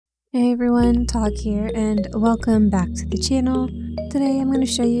Hey everyone, Tog here, and welcome back to the channel. Today I'm going to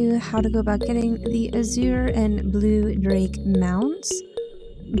show you how to go about getting the Azure and Blue Drake mounts.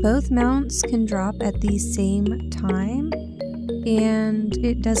 Both mounts can drop at the same time, and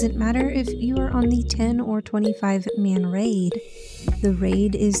it doesn't matter if you are on the 10 or 25 man raid. The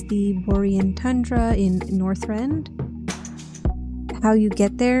raid is the Borean Tundra in Northrend. How you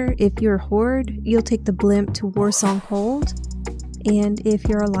get there: if you're Horde, you'll take the blimp to Warsong Hold. And if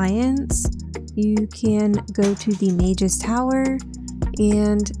you're Alliance, you can go to the Mage's Tower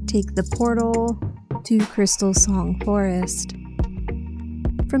and take the portal to Crystalsong Forest.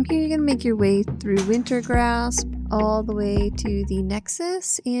 From here, you're going to make your way through Wintergrasp all the way to the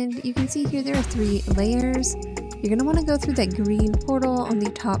Nexus, and you can see here there are 3 layers. You're going to want to go through that green portal on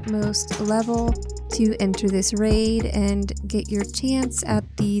the topmost level to enter this raid and get your chance at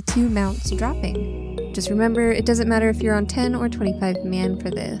the 2 mounts dropping. Just remember, it doesn't matter if you're on 10 or 25 man for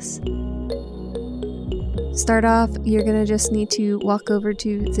this. Start off, you're gonna just need to walk over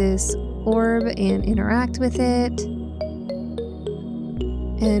to this orb and interact with it.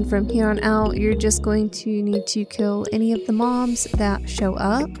 And from here on out, you're just going to need to kill any of the mobs that show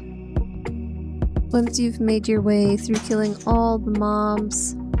up. Once you've made your way through killing all the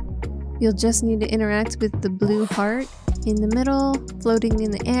mobs, you'll just need to interact with the blue heart in the middle, floating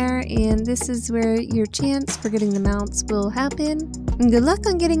in the air, and this is where your chance for getting the mounts will happen. And good luck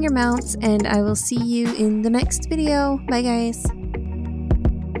on getting your mounts, and I will see you in the next video. Bye guys!